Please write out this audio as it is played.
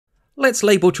Let's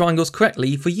label triangles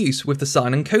correctly for use with the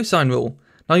sine and cosine rule.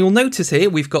 Now you'll notice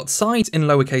here we've got sides in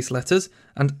lowercase letters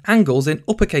and angles in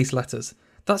uppercase letters.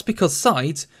 That's because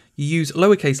sides you use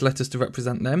lowercase letters to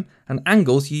represent them and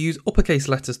angles you use uppercase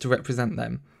letters to represent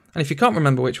them. And if you can't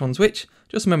remember which one's which,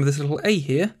 just remember this little A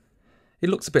here. It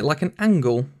looks a bit like an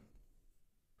angle.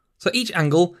 So each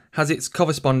angle has its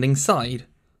corresponding side.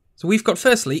 So we've got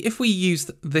firstly, if we use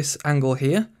this angle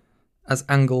here as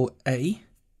angle A,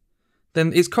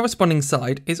 then its corresponding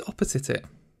side is opposite it.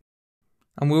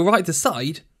 And we'll write the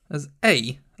side as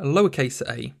a lowercase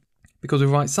a, because we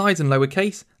write sides in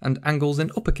lowercase and angles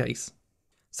in uppercase.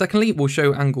 Secondly, we'll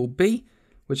show angle B,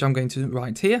 which I'm going to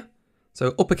write here.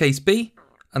 So uppercase B,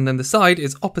 and then the side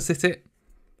is opposite it,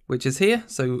 which is here,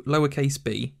 so lowercase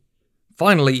b.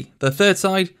 Finally, the third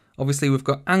side, obviously we've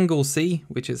got angle C,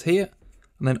 which is here,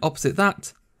 and then opposite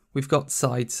that, we've got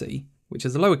side C, which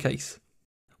is a lowercase.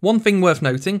 One thing worth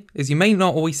noting is you may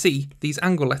not always see these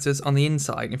angle letters on the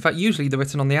inside. In fact, usually they're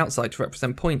written on the outside to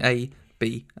represent point A,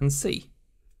 B, and C.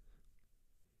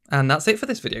 And that's it for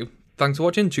this video. Thanks for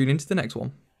watching, tune in to the next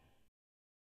one.